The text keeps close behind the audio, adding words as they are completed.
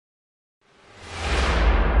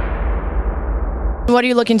What are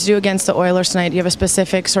you looking to do against the Oilers tonight? Do you have a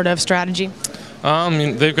specific sort of strategy?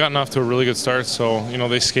 They've gotten off to a really good start, so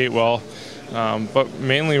they skate well. But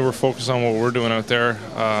mainly we're focused on what we're doing out there.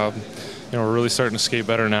 We're really starting to skate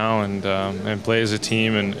better now and play as a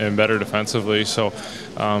team and better defensively. So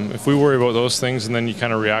if we worry about those things and then you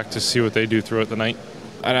kind of react to see what they do throughout the night.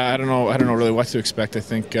 I don't know really what to expect. I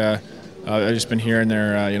think I've just been hearing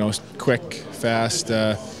they're quick, fast,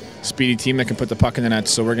 speedy team that can put the puck in the net.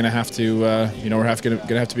 So we're going to have to we're going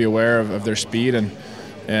to have to be aware of their speed and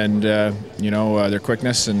their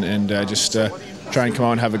quickness and just try and come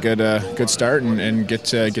out and have a good start and get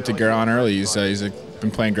to Garon early. He's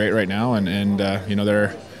been playing great right now, and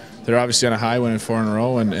they're obviously on a high, winning 4 in a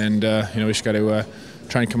row, and we just got to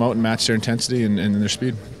try and come out and match their intensity and their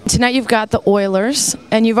speed. Tonight you've got the Oilers,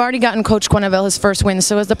 and you've already gotten Coach Quenneville his first win,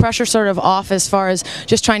 so is the pressure sort of off as far as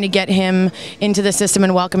just trying to get him into the system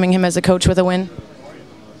and welcoming him as a coach with a win?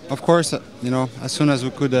 Of course, as soon as we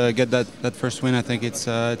could get that first win, I think it's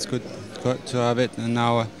good to have it, and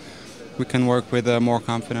now we can work with more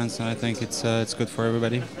confidence, and I think it's good for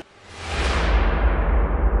everybody.